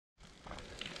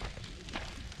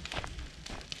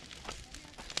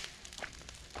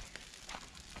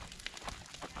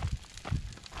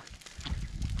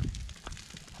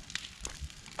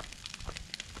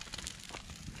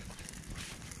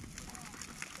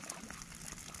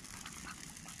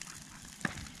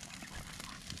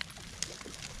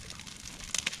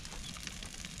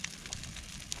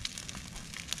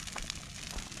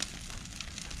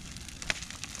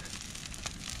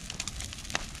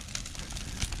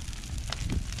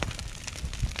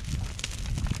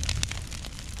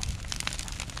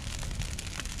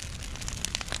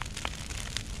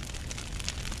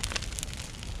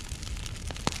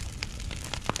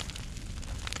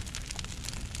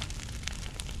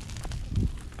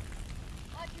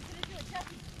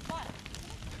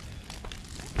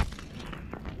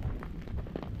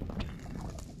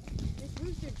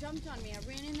jumped on me. I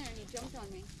ran in there and he jumped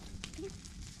on me. Come on.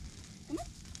 Come on.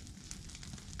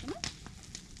 Come on.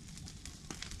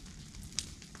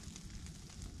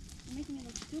 You're making me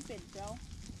look stupid, Joe.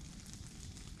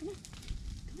 Come on.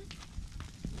 Come on.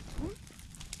 Come on.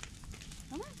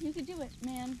 Come on. You can do it,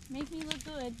 man. Make me look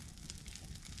good.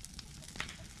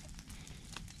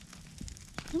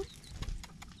 Come on.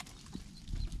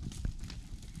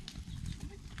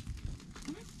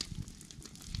 Come on.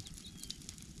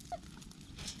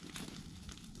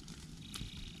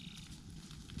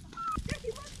 Jackie,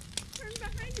 look! Turn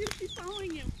behind you. She's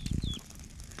following you.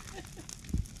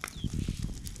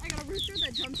 I got a rooster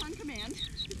that jumps on command.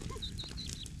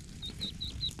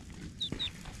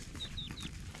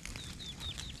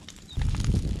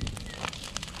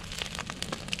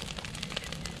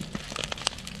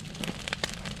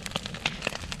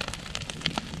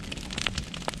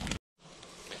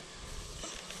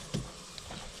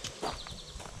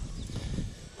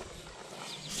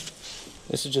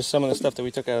 This is just some of the stuff that we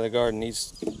took out of the garden.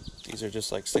 These are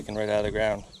just like sticking right out of the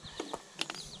ground.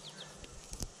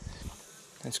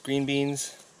 It's green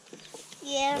beans.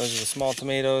 Yeah. Those are the small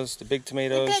tomatoes, the big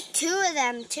tomatoes. We got 2 of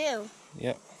them too.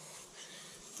 Yep.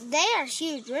 They are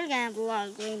huge. We're gonna have a lot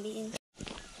of green beans.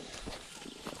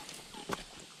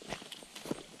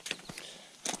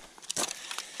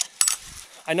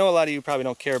 I know a lot of you probably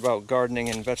don't care about gardening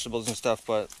and vegetables and stuff,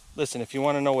 but listen, if you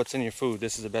want to know what's in your food,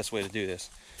 this is the best way to do this.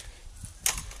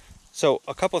 So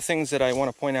a couple of things that I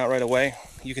want to point out right away.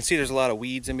 You can see there's a lot of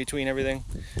weeds in between everything.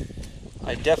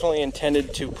 I definitely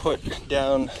intended to put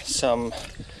down some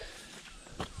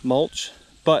mulch,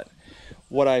 but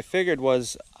what I figured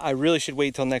was I really should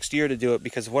wait till next year to do it,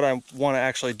 because what I want to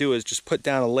actually do is just put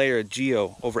down a layer of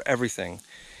geo over everything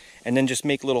and then just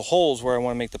make little holes where I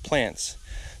want to make the plants.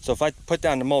 So if I put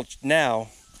down the mulch now,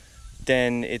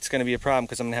 then it's going to be a problem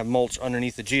because I'm going to have mulch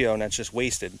underneath the geo and that's just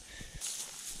wasted.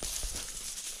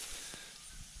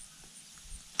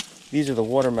 These are the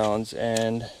watermelons,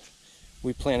 and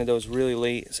we planted those really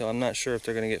late, so I'm not sure if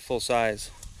they're going to get full size.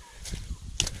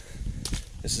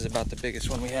 This is about the biggest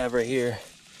one we have right here.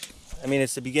 I mean,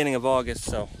 it's the beginning of August,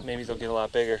 so maybe they'll get a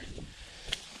lot bigger.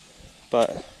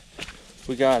 But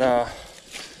we got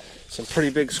some pretty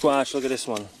big squash. Look at this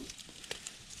one.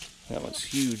 That one's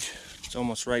huge. It's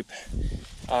almost ripe.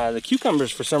 The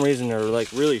cucumbers, for some reason, are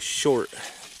like really short,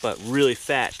 but really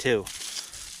fat too.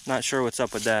 Not sure what's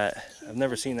up with that. I've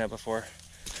never seen that before.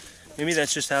 Maybe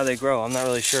that's just how they grow. I'm not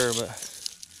really sure, but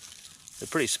they're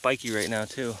pretty spiky right now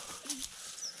too.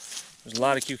 There's a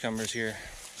lot of cucumbers here.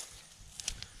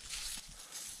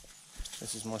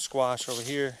 This is more squash over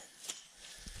here.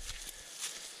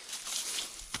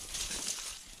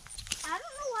 I don't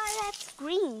know why that's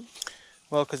green.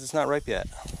 Well, because it's not ripe yet.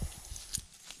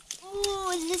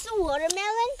 Oh, is this a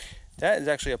watermelon? That is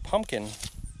actually a pumpkin.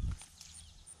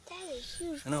 That is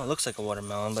huge. I know it looks like a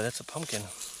watermelon, but it's a pumpkin.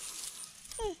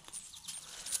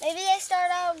 Maybe they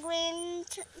start out green,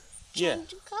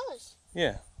 change colors.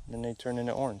 Yeah, then they turn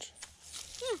into orange.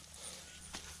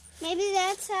 Maybe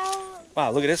that's how...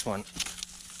 Wow, look at this one.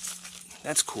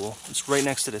 That's cool. It's right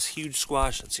next to this huge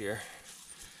squash that's here.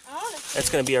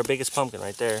 That's going to be our biggest pumpkin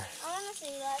right there. I want to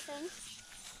see that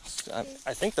thing.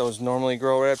 I think those normally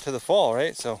grow right up to the fall,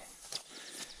 right? So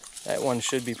that one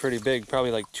should be pretty big, probably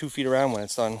like 2 feet around when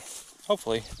it's done,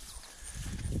 hopefully.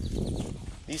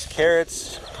 These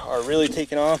carrots are really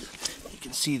taking off. You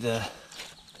can see the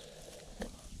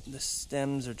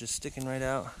stems are just sticking right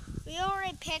out. We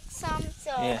already picked some,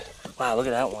 so... Yeah. Wow, look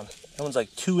at that one. That one's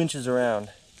like 2 inches around.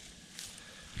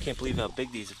 Can't believe how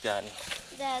big these have gotten.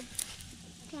 Dad,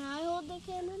 can I hold the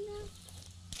camera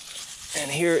now?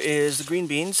 And here is the green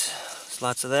beans. There's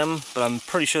lots of them, but I'm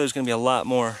pretty sure there's going to be a lot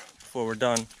more before we're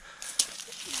done.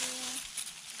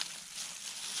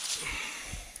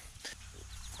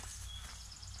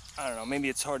 I don't know, maybe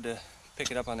it's hard to pick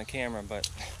it up on the camera, but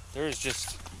there's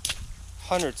just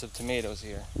hundreds of tomatoes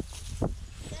here. There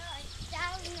are like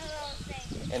thousands of those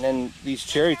things. And then these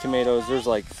cherry tomatoes, there's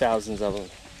like thousands of them.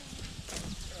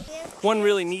 One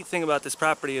really neat thing about this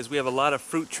property is we have a lot of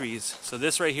fruit trees. So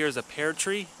this right here is a pear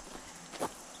tree.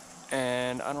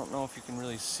 And I don't know if you can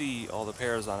really see all the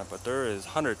pears on it, but there is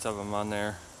hundreds of them on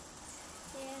there.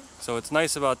 Yeah. So what's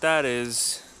nice about that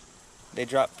is they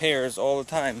drop pears all the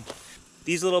time.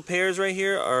 These little pears right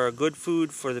here are good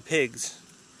food for the pigs.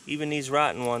 Even these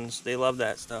rotten ones, they love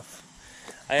that stuff.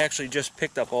 I actually just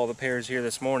picked up all the pears here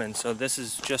this morning, so this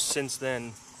is just since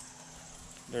then.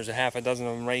 There's a half a dozen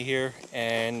of them right here,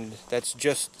 and that's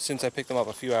just since I picked them up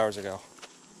a few hours ago.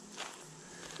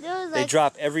 They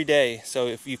drop every day, so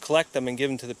if you collect them and give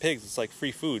them to the pigs, it's like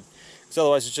free food. Because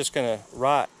otherwise it's just going to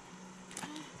rot.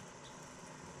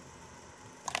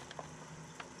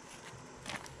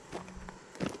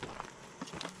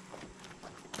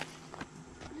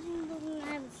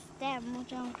 them,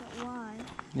 which I don't get why.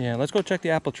 Yeah, let's go check the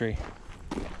apple tree.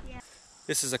 Yeah.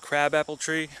 This is a crab apple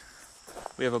tree.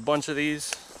 We have a bunch of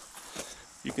these.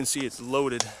 You can see it's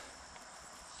loaded.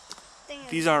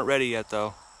 These aren't ready yet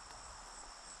though.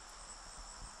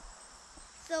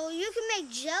 So you can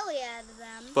make jelly out of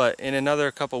them. But in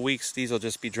another couple weeks, these will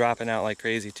just be dropping out like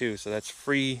crazy too. So that's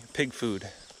free pig food.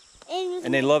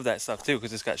 And they love that stuff too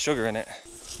because it's got sugar in it.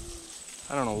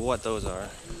 I don't know what those are.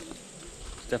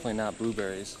 It's definitely not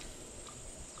blueberries.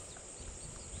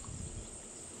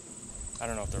 I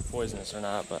don't know if they're poisonous or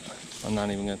not, but I'm not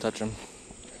even gonna touch them.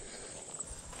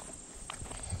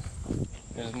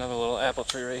 There's another little apple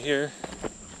tree right here.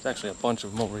 There's actually a bunch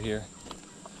of them over here.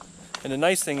 And the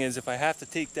nice thing is, if I have to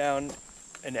take down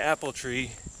an apple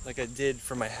tree like I did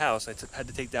for my house, I had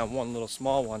to take down one little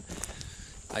small one.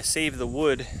 I save the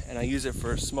wood and I use it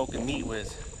for smoking meat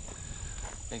with.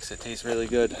 Makes it taste really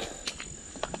good.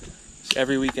 So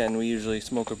every weekend we usually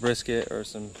smoke a brisket or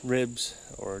some ribs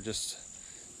or just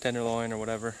tenderloin or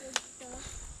whatever.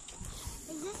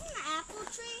 Is this an apple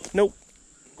tree? Nope.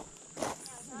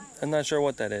 I'm not sure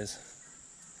what that is.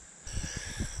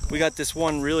 We got this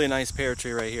one really nice pear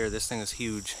tree right here. This thing is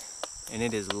huge and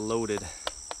it is loaded.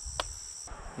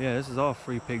 Yeah, this is all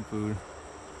free pig food.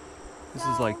 This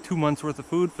is like 2 months worth of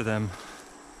food for them.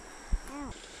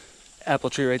 Apple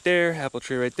tree right there, apple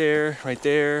tree right there, right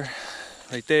there,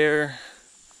 right there.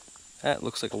 That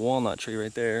looks like a walnut tree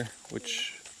right there,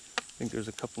 which I think there's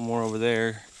a couple more over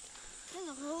there. There's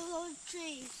a whole load of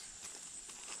trees.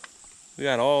 We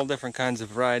got all different kinds of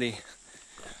variety.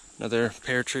 Another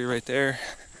pear tree right there.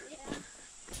 Yeah.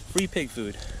 Free pig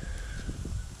food.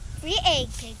 Free egg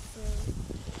pig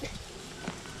food.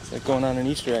 It's like going on an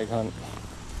Easter egg hunt.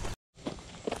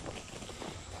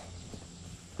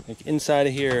 Like inside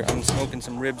of here, I'm smoking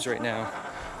some ribs right now.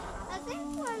 I think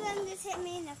one of them just hit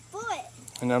me in the foot.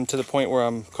 And I'm to the point where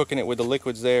I'm cooking it with the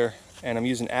liquids there, and I'm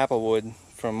using apple wood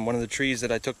from one of the trees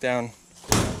that I took down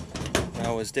when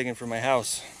I was digging for my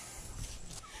house.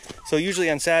 So usually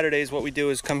on Saturdays what we do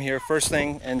is come here first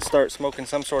thing and start smoking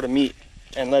some sort of meat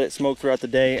and let it smoke throughout the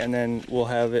day, and then we'll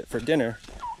have it for dinner.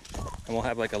 And we'll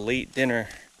have like a late dinner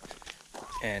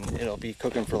and it'll be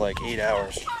cooking for like 8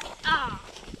 hours.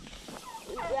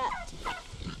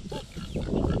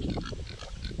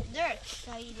 They're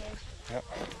excited. Yep.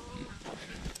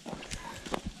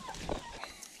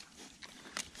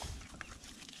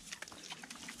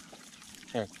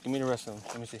 Here, give me the rest of them.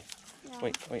 Let me see. No.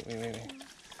 Wait.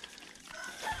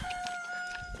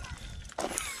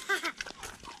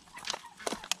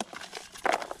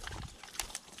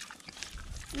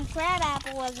 And crab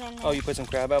apple was in there. Oh, you put some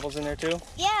crab apples in there too?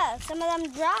 Yeah, some of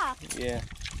them dropped. Yeah.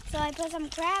 So I put some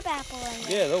crab apple in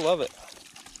there. Yeah, they'll love it.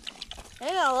 They're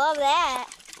gonna love that.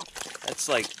 That's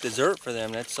like dessert for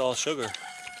them. That's all sugar.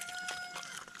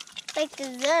 Like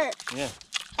dessert. Yeah.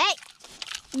 Hey!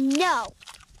 No.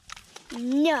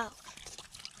 No.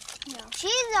 No.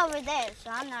 She's over there, so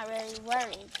I'm not really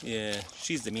worried. Yeah,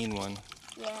 she's the mean one.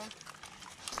 Yeah.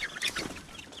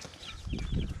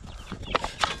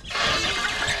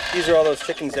 These are all those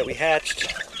chickens that we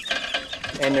hatched.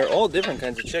 And they're all different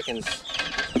kinds of chickens.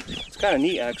 It's kind of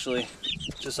neat actually.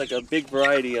 Just like a big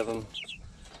variety of them.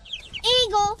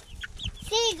 Eagle.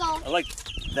 Seagull. I like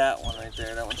that one right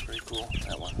there. That one's pretty cool.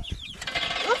 That one.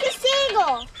 Look at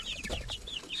seagull.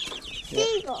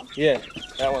 Seagull. Yeah,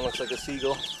 that one looks like a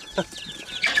seagull.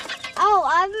 Oh,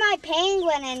 I have my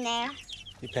penguin in there.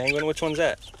 The penguin? Which one's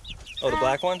that? Oh, the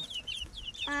black one?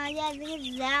 Yeah, I think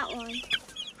it's that one.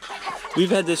 We've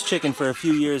had this chicken for a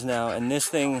few years now, and this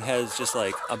thing has just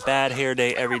like a bad hair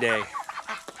day every day.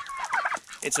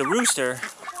 It's a rooster,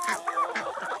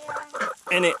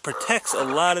 and it protects a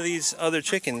lot of these other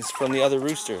chickens from the other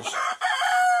roosters. Yeah,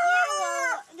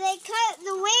 well, they cut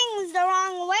the wings the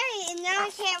wrong way, and now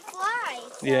he can't fly.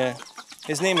 Yeah.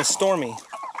 His name is Stormy.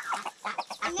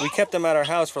 We kept him at our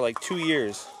house for like 2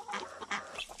 years.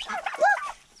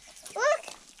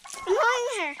 Look! I'm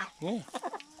holding her. Yeah.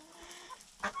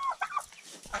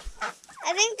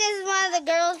 I think this is one of the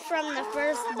girls from the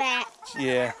first batch.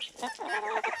 Yeah.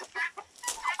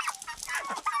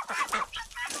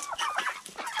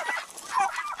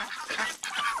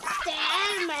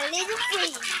 Dad, my little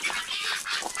friend.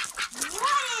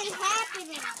 What is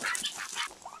happening?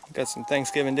 Got some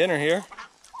Thanksgiving dinner here.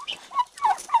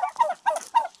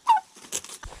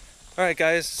 Alright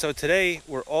guys, so today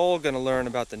we're all going to learn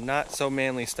about the not so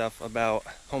manly stuff about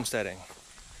homesteading.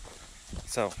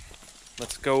 So,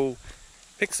 let's go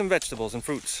pick some vegetables and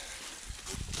fruits.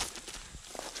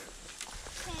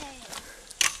 Okay.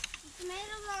 The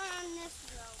tomatoes are on this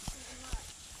row.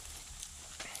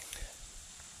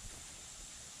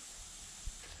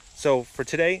 So for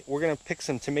today, we're gonna pick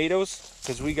some tomatoes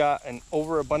because we got an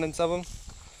overabundance of them.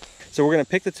 So we're gonna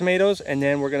pick the tomatoes and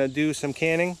then we're gonna do some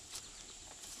canning,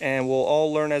 and we'll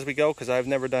all learn as we go because I've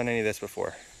never done any of this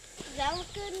before. Does that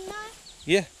look good enough?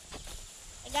 Yeah.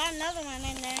 I got another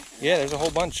one in there. Yeah, there's a whole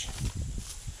bunch.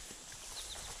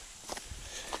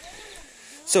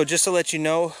 So just to let you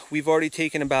know, we've already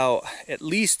taken about at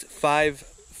least five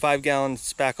gallon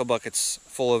spackle buckets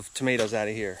full of tomatoes out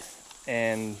of here.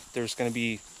 And there's gonna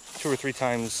be 2 or 3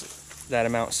 times that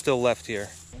amount still left here.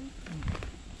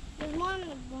 There's one in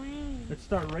the ground. Let's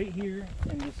start right here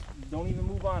and just don't even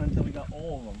move on until we got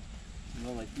all of them. You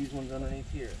know, like these ones underneath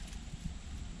here.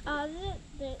 There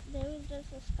was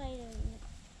just a spider in it.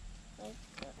 Like,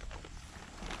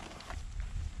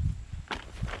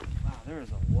 Wow, there is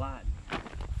a lot. I'm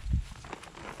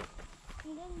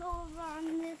gonna go over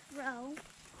on this row.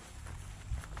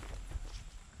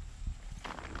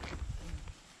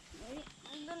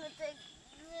 I'm gonna take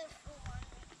this one.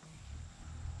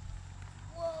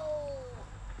 Whoa!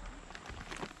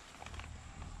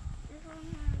 This one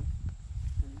has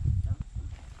some stuff.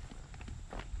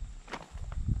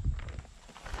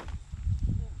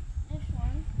 This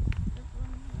one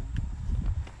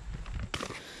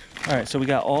has. All right, so we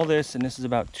got all this, and this is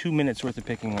about 2 minutes worth of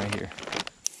picking right here.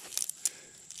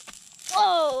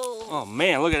 Whoa! Oh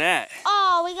man, look at that.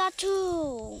 Oh, we got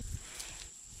 2.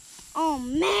 Oh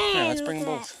man! Yeah, let's bring them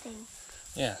look at both. that thing.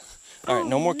 Yeah. All right,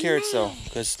 no more carrots though,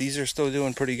 because these are still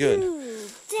doing pretty good.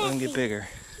 Let them get bigger.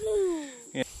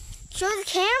 Yeah. Show the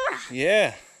camera.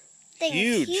 Yeah. Thing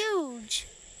Huge. is huge.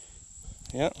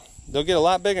 Yep. They'll get a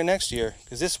lot bigger next year,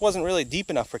 because this wasn't really deep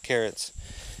enough for carrots.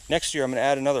 Next year I'm going to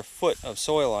add another foot of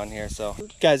soil on here. So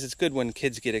guys, it's good when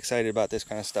kids get excited about this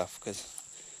kind of stuff, because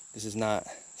this is not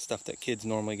stuff that kids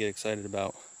normally get excited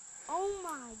about. Oh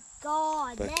my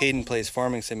God. But Caden plays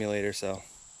Farming Simulator, so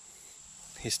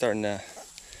he's starting to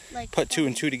like put 2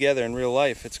 and 2 together in real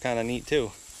life. It's kind of neat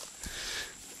too.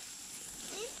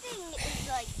 This thing is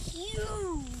like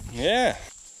huge. Yeah.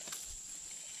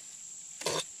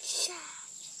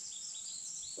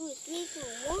 Ooh, 3 for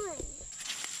 1.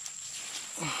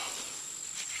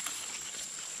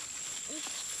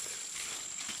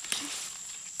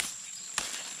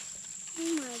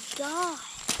 Oh my God.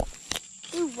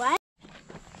 Ooh, what?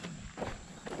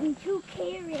 And 2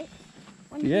 carrots.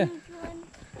 One Yeah. huge one.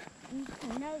 And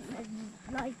another,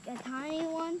 like a tiny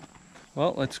one.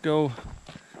 Well, let's go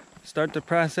start the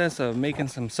process of making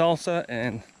some salsa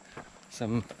and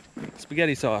some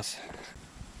spaghetti sauce.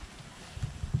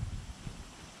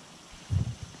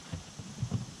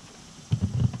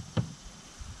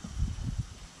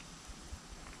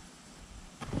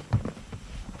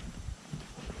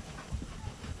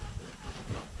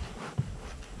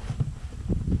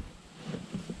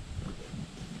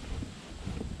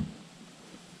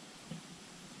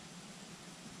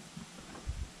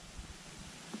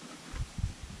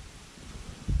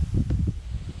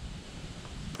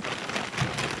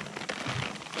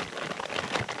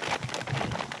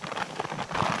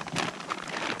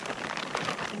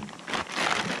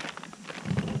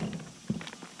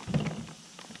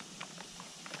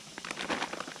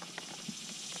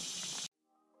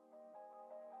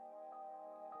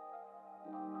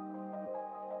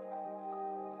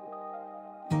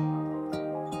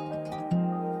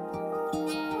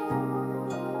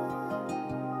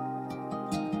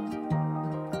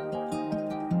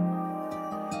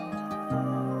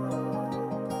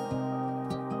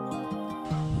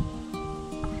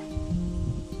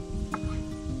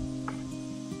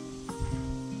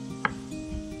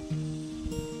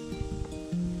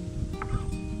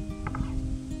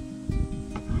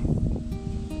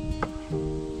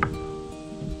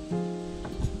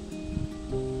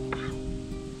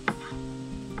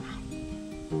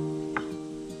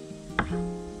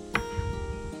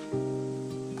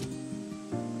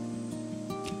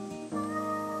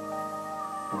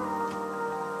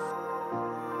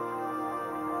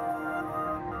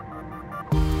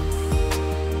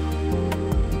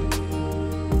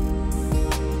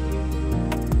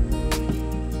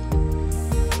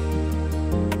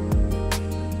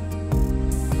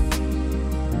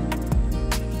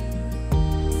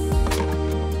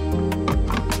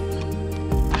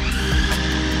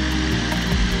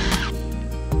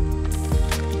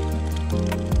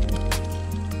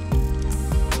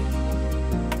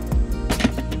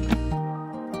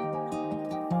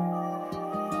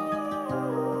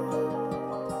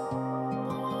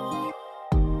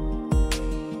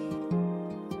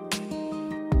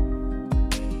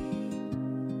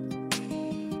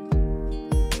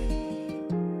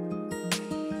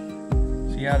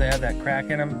 See how they have that crack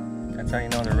in them? That's how you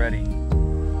know they're ready.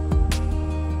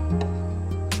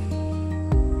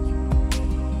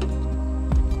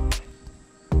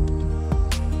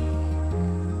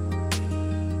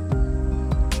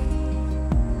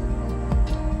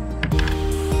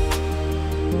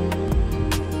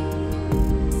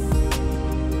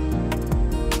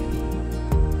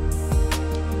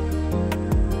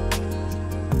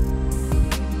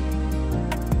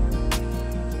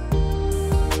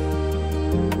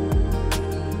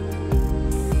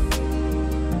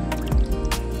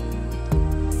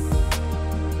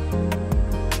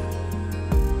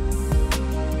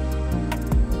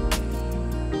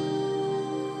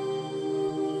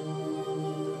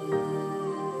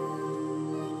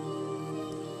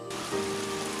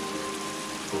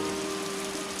 You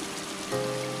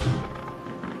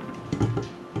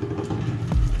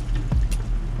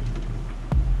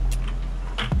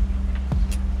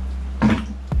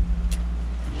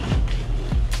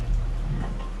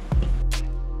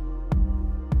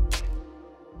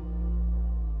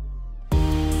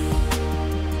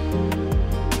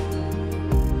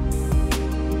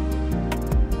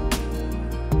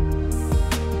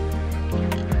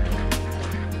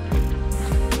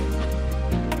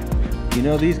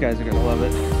know these guys are gonna love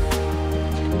it.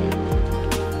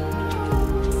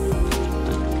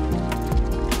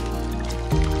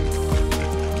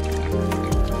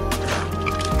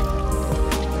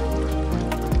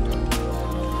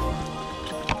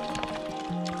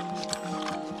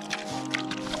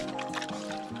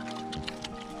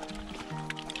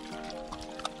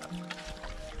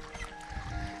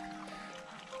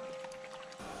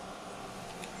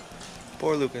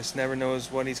 Poor Lucas never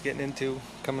knows what he's getting into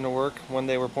coming to work. One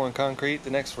day we're pouring concrete, the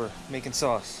next we're making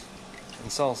sauce and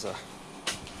salsa.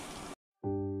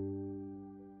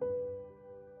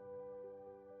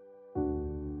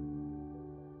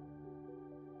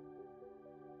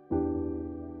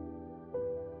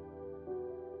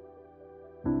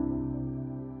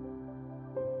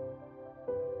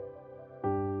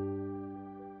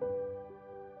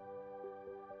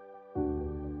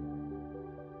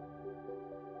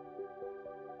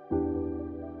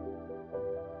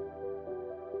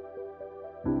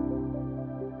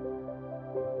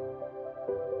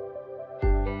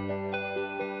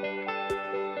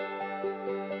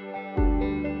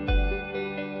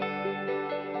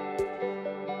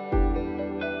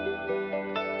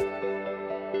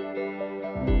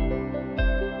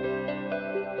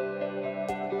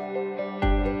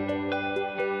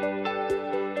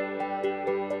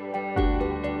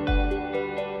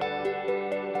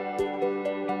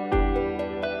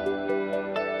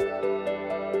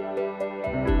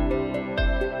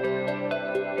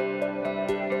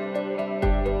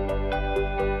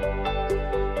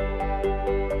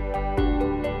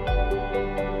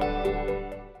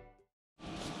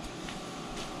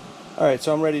 Alright,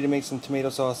 so I'm ready to make some tomato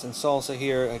sauce and salsa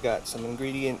here. I got some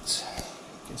ingredients.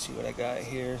 You can see what I got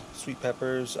here. Sweet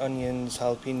peppers, onions,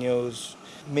 jalapenos,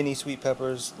 mini sweet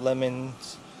peppers,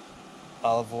 lemons,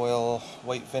 olive oil,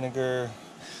 white vinegar,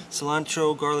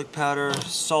 cilantro, garlic powder,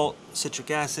 salt,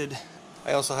 citric acid.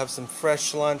 I also have some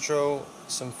fresh cilantro,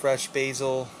 some fresh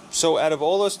basil. So out of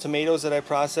all those tomatoes that I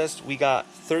processed, we got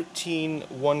 13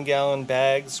 1-gallon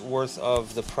bags worth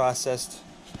of the processed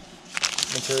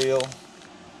material.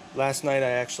 Last night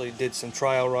I actually did some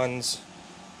trial runs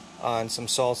on some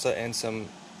salsa and some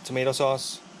tomato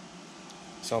sauce,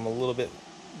 so I'm a little bit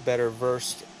better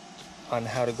versed on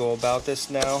how to go about this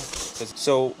now.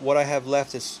 So what I have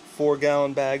left is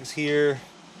 4-gallon bags here.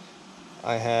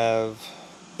 I have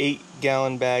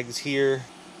 8-gallon bags here.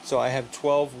 So I have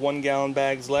 12 1-gallon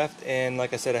bags left, and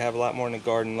like I said, I have a lot more in the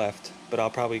garden left, but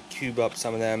I'll probably cube up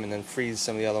some of them and then freeze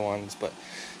some of the other ones. But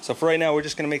so for right now, we're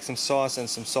just going to make some sauce and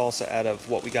some salsa out of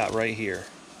what we got right here.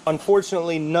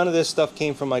 Unfortunately, none of this stuff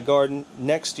came from my garden.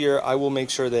 Next year, I will make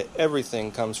sure that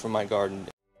everything comes from my garden.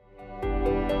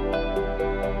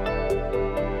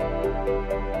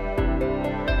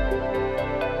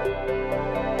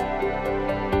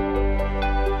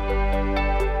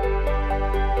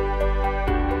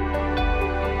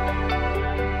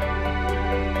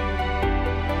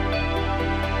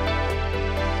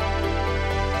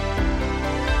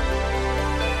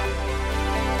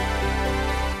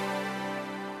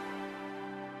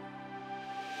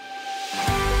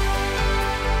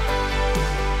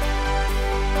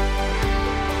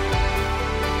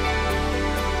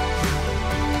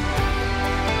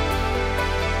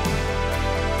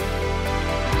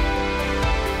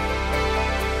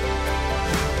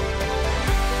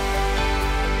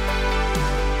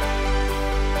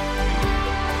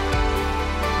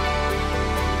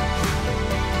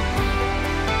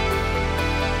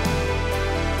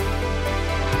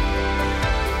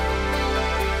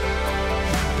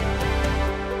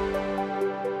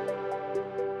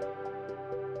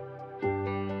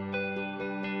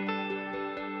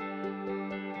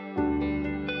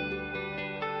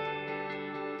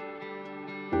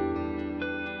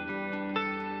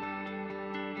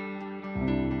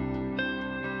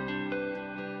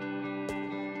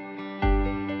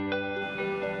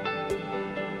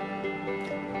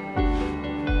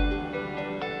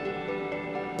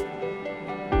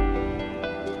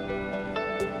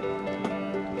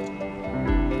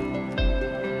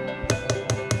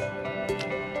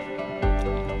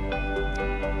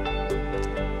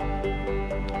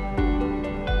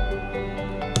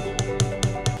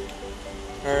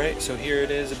 Alright, so here it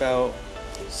is about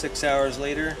 6 hours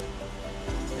later,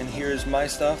 and here's my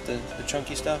stuff, the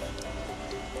chunky stuff.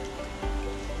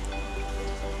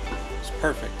 It's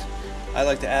perfect. I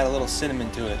like to add a little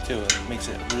cinnamon to it too. It makes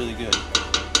it really good.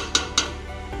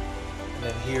 And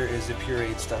then here is the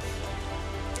pureed stuff.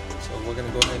 So we're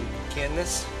gonna go ahead and can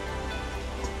this.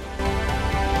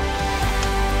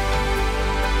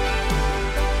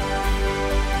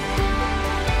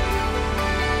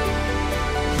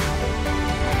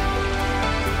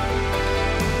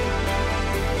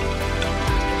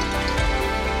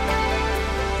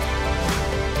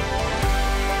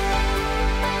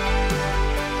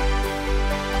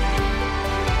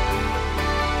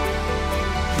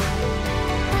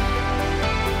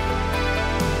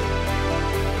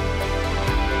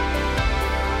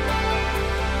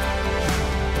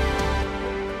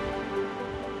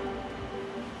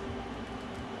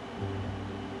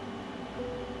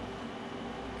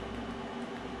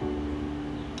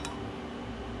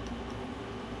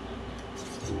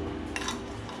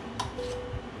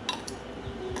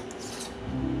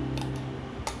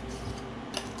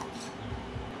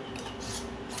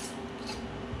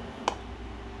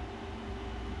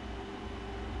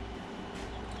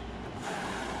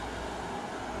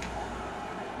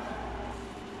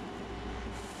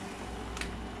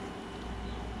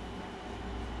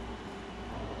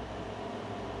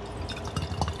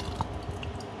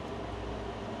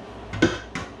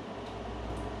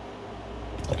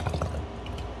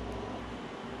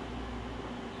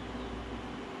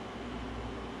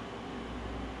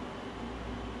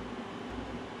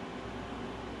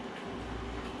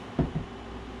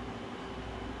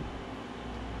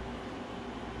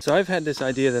 So I've had this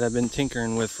idea that I've been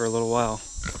tinkering with for a little while.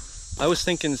 I was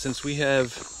thinking, since we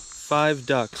have 5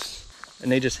 ducks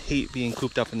and they just hate being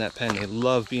cooped up in that pen, they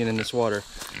love being in this water,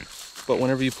 but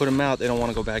whenever you put them out they don't want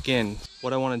to go back in.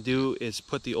 What I want to do is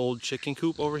put the old chicken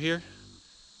coop over here.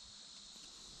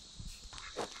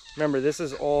 Remember, this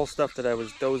is all stuff that I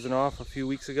was dozing off a few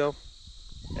weeks ago,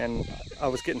 and I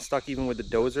was getting stuck even with the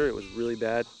dozer. It was really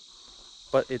bad,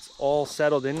 but it's all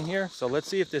settled in here. So let's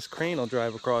see if this crane will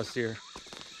drive across here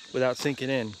without sinking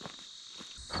in.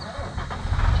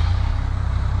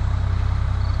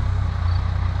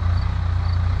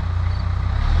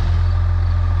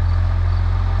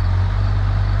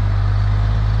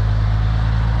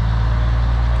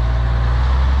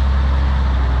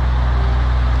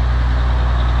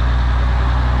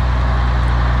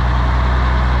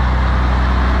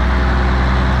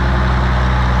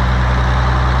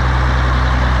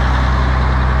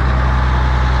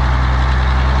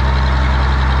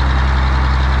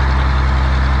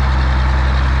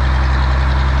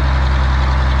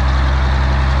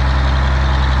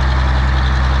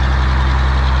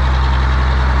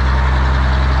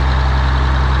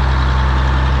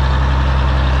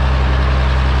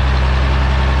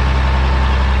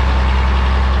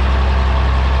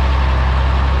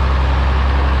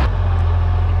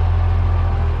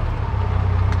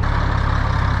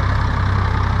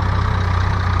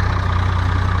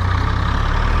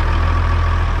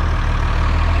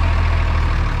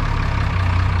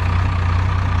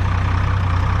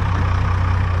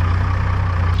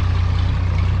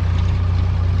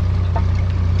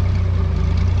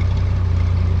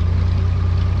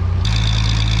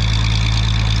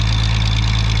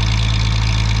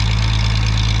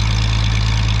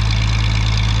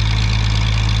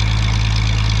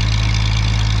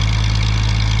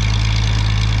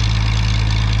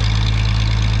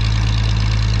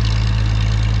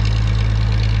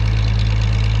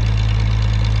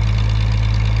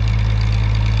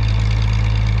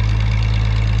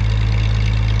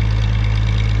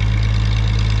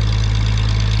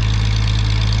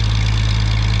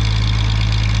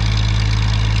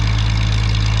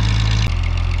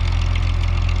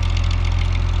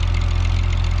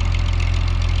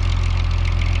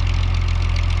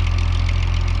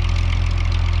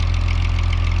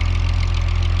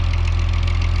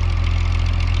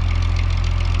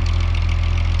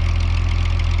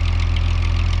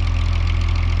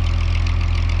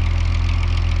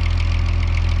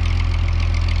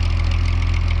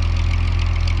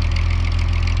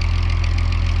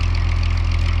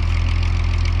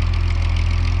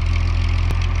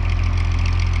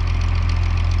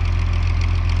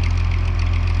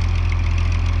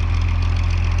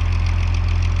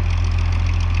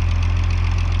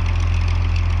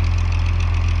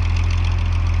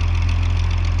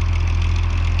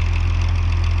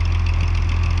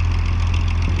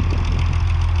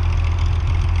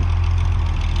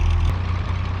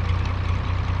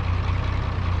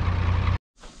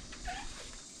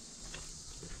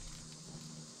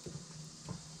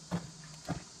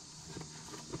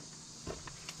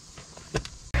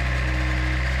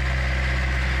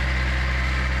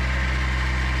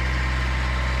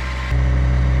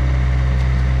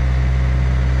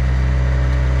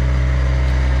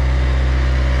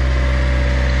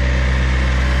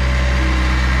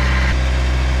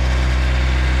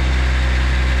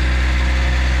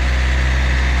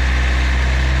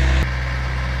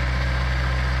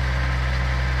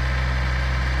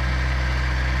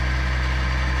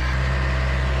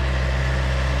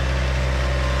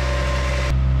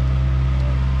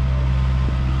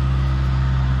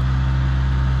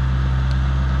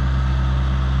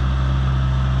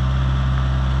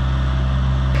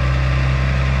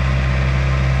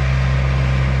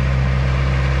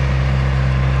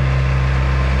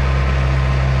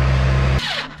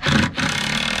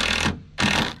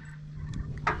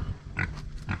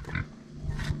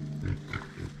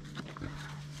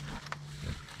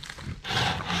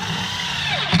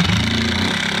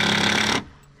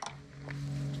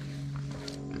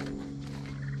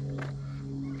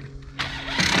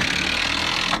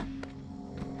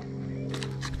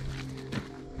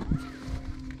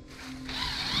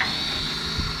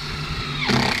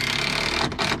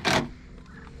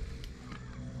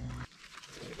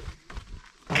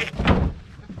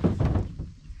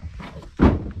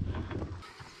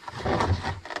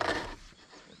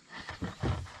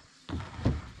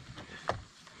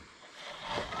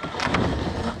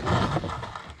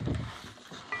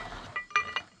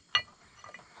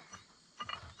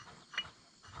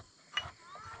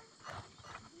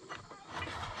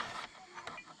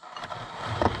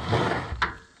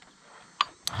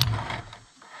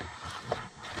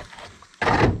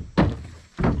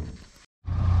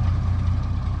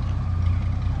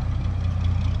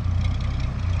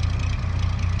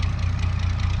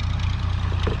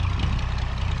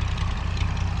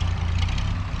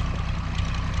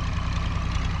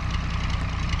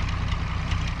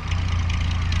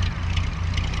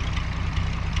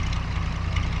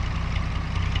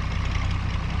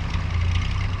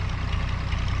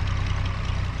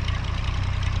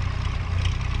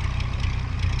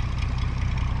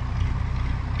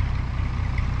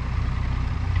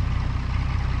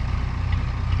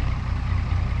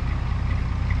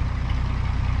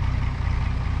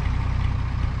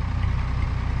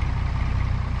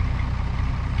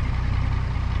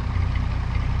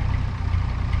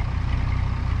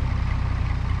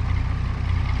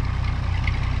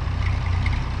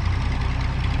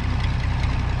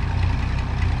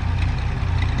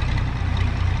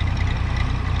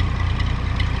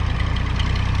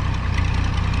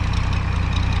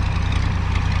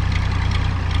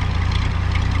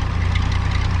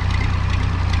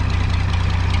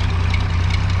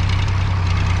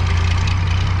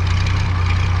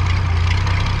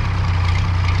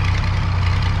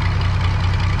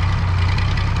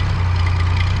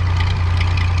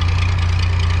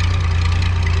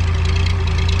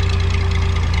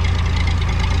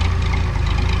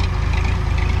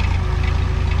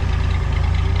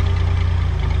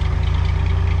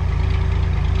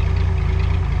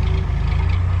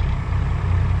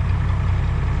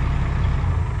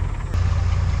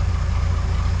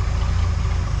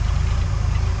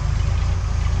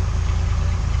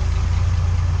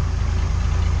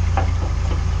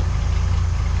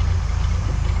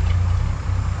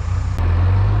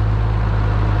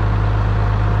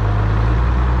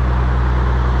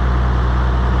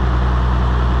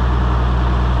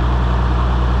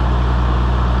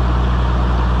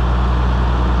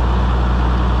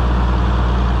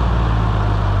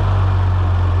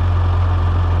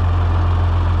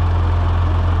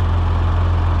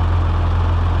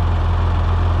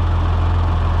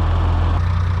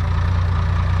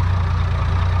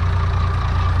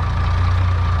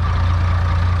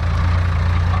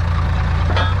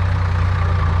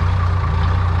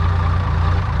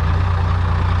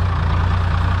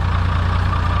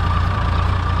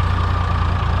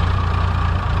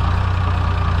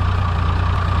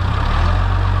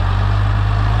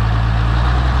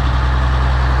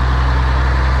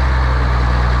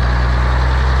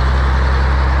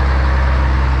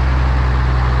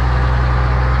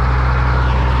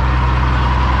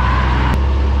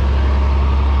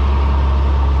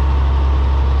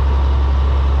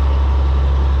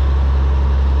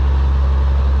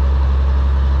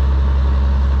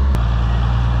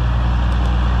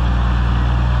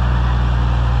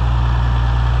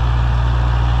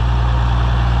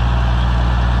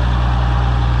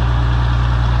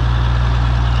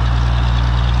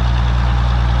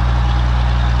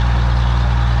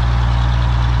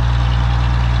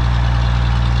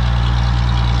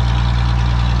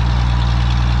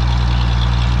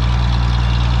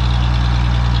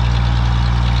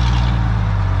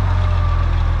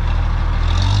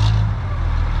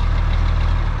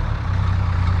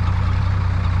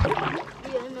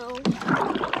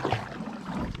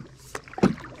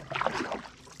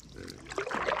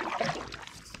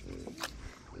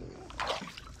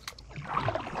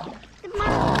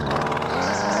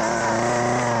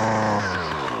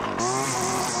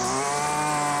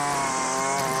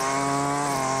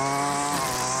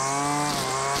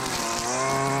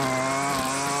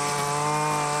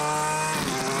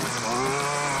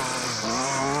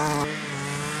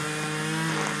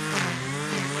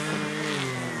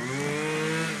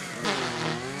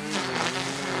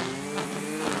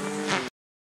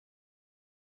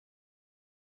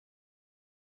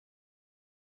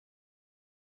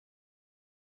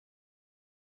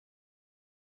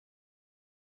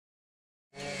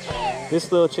 This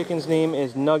little chicken's name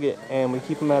is Nugget, and we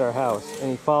keep him at our house,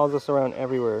 and he follows us around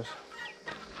everywhere,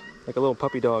 like a little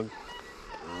puppy dog.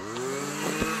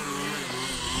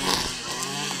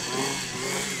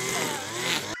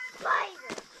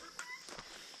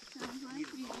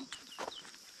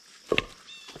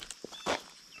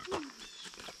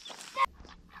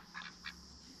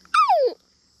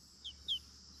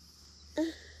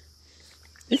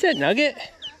 Is that Nugget?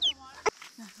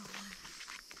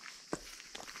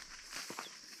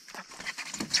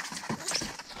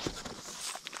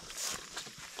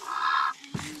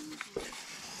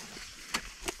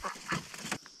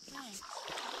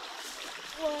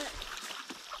 What?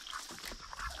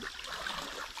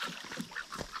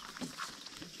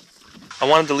 I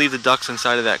wanted to leave the ducks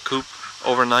inside of that coop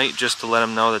overnight just to let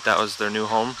them know that that was their new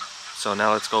home. So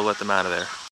now let's go let them out of there.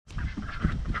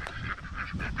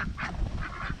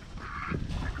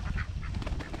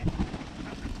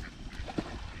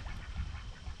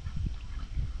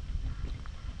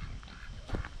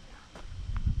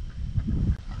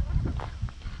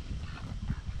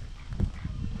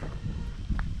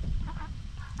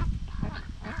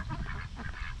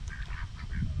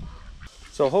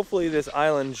 So hopefully this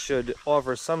island should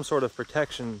offer some sort of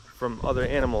protection from other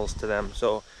animals to them.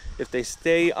 So if they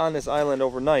stay on this island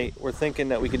overnight, we're thinking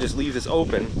that we can just leave this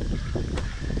open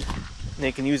and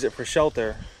they can use it for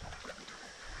shelter.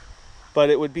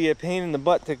 But it would be a pain in the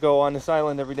butt to go on this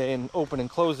island every day and open and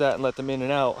close that and let them in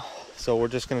and out. So we're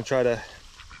just gonna try to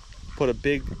put a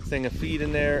big thing of feed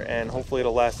in there, and hopefully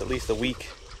it'll last at least a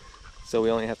week. So we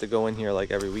only have to go in here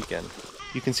like every weekend.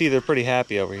 You can see they're pretty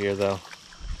happy over here though.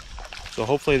 So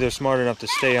hopefully they're smart enough to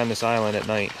stay on this island at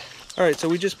night. All right, so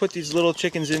we just put these little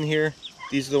chickens in here.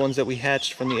 These are the ones that we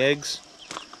hatched from the eggs.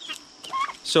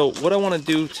 So what I want to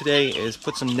do today is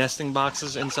put some nesting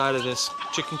boxes inside of this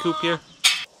chicken coop here.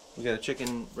 We got a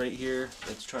chicken right here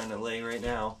that's trying to lay right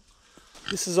now.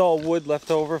 This is all wood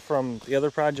left over from the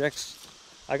other projects.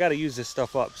 I got to use this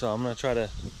stuff up, so I'm going to try to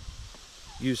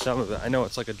use some of it. I know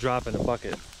it's like a drop in a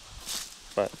bucket,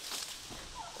 but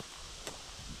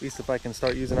at least if I can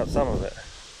start using up some of it.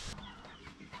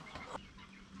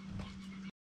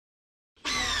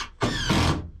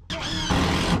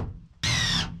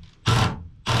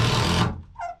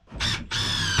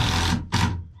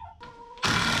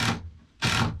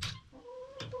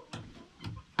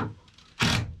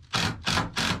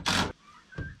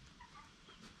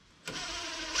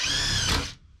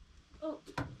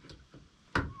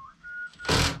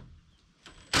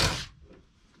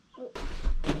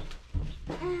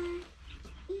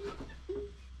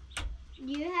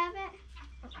 Do you have it?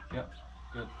 Yep,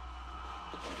 good.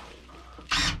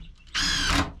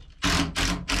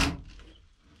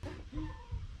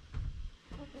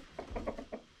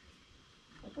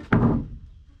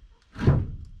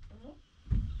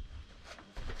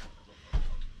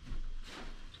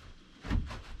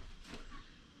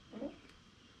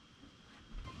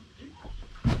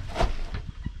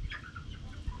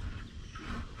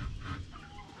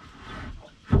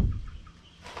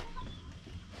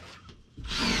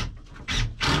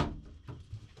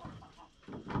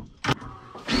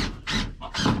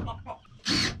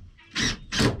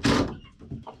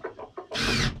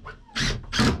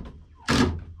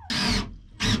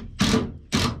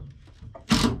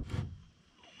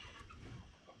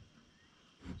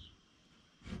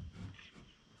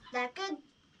 That good?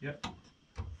 Yep.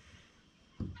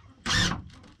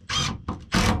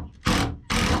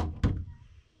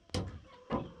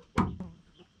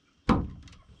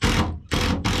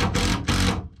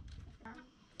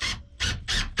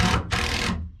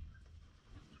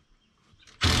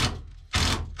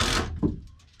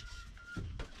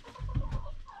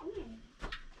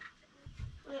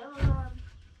 Wait, hold on.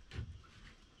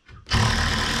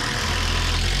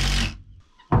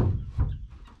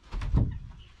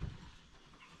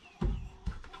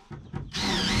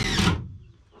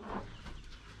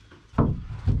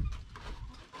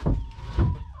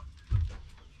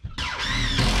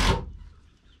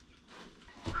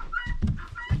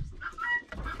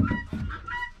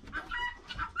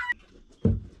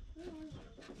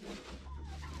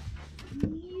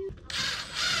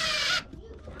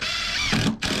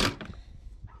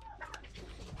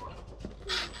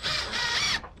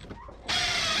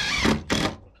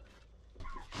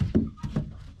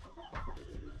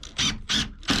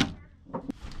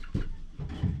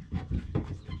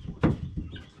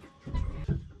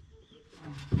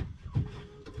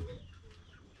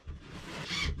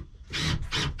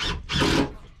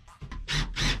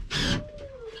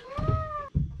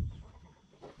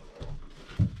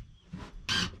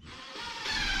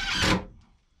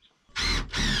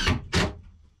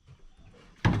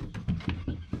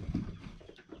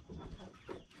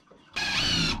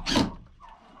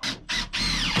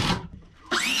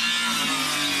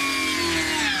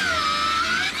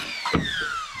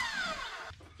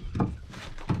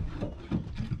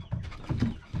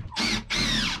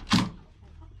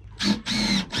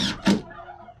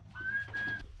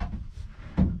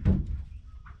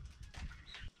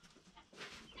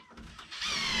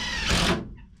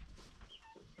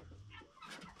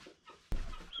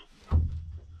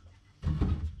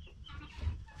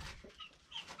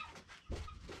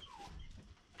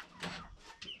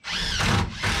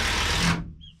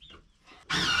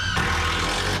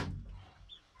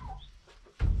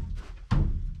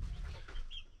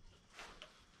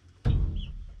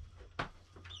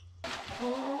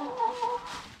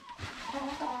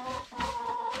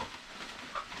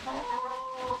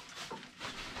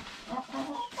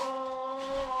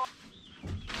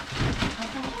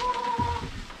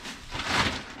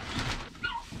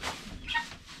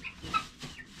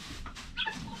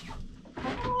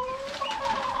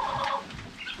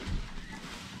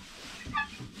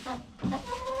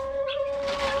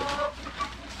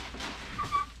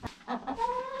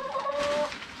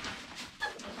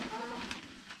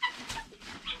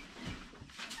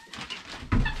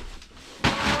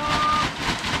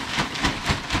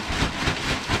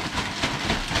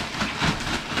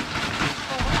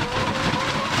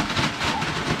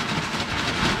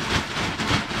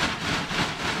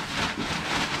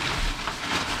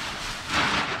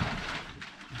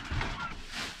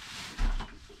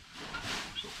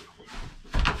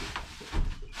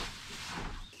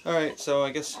 Alright, so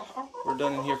I guess we're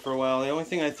done in here for a while. The only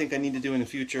thing I think I need to do in the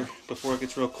future before it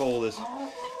gets real cold is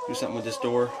do something with this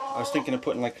door. I was thinking of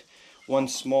putting like one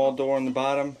small door on the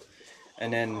bottom,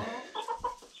 and then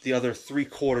the other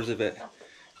 3/4 of it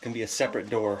can be a separate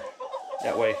door.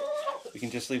 That way we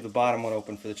can just leave the bottom one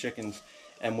open for the chickens,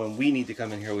 and when we need to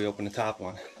come in here we open the top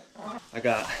one. I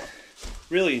got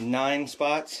really 9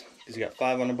 spots, because you got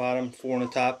 5 on the bottom, 4 on the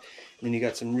top, and then you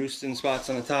got some roosting spots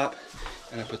on the top,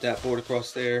 and I put that board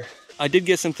across there. I did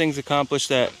get some things accomplished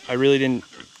that I really didn't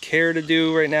care to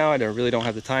do right now. I really don't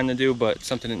have the time to do, but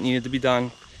something that needed to be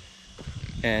done.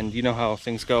 And you know how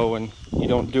things go when you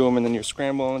don't do them and then you're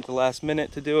scrambling at the last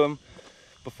minute to do them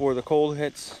before the cold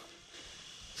hits.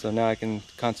 So now I can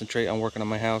concentrate on working on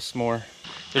my house more.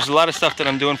 There's a lot of stuff that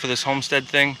I'm doing for this homestead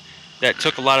thing that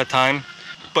took a lot of time,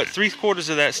 but 3/4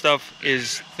 of that stuff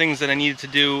is things that I needed to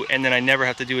do, and then I never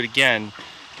have to do it again,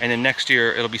 and then next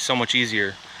year it'll be so much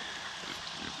easier.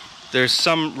 There's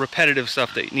some repetitive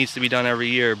stuff that needs to be done every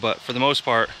year, but for the most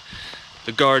part,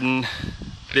 the garden,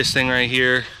 this thing right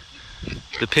here,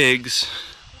 the pigs,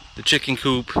 the chicken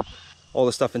coop, all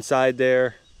the stuff inside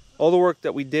there, all the work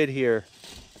that we did here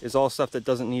is all stuff that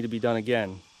doesn't need to be done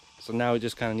again. So now we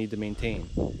just kind of need to maintain.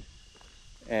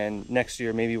 And next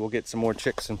year maybe we'll get some more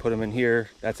chicks and put them in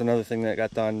here. That's another thing that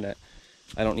got done that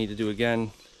I don't need to do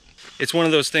again. It's one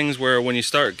of those things where when you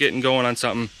start getting going on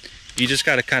something, you just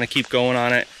got to kind of keep going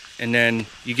on it, and then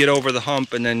you get over the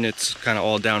hump, and then it's kind of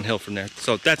all downhill from there.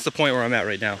 So that's the point where I'm at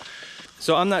right now.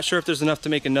 So I'm not sure if there's enough to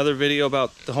make another video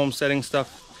about the homesteading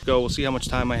stuff. We'll see how much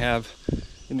time I have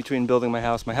in between building my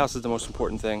house. My house is the most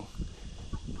important thing.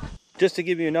 Just to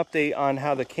give you an update on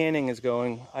how the canning is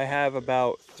going, I have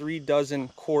about 3 dozen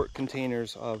quart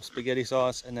containers of spaghetti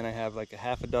sauce, and then I have like a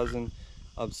half a dozen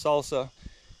of salsa,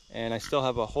 and I still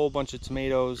have a whole bunch of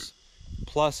tomatoes,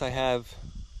 plus I have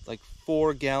like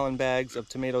 4 gallon bags of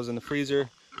tomatoes in the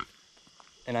freezer,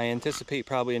 and I anticipate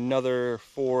probably another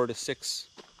 4 to 6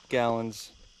 gallons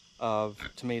of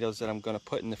tomatoes that I'm going to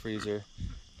put in the freezer,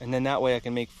 and then that way I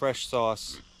can make fresh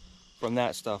sauce from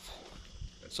that stuff,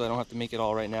 so I don't have to make it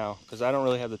all right now, because I don't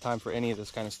really have the time for any of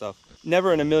this kind of stuff.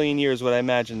 Never in a million years would I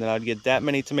imagine that I'd get that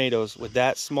many tomatoes with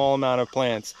that small amount of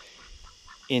plants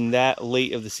in that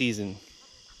late of the season.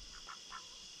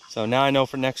 So now I know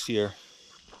for next year.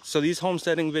 So these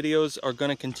homesteading videos are going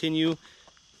to continue.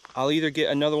 I'll either get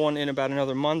another one in about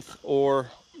another month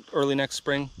or early next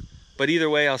spring. But either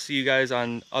way, I'll see you guys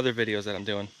on other videos that I'm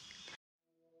doing.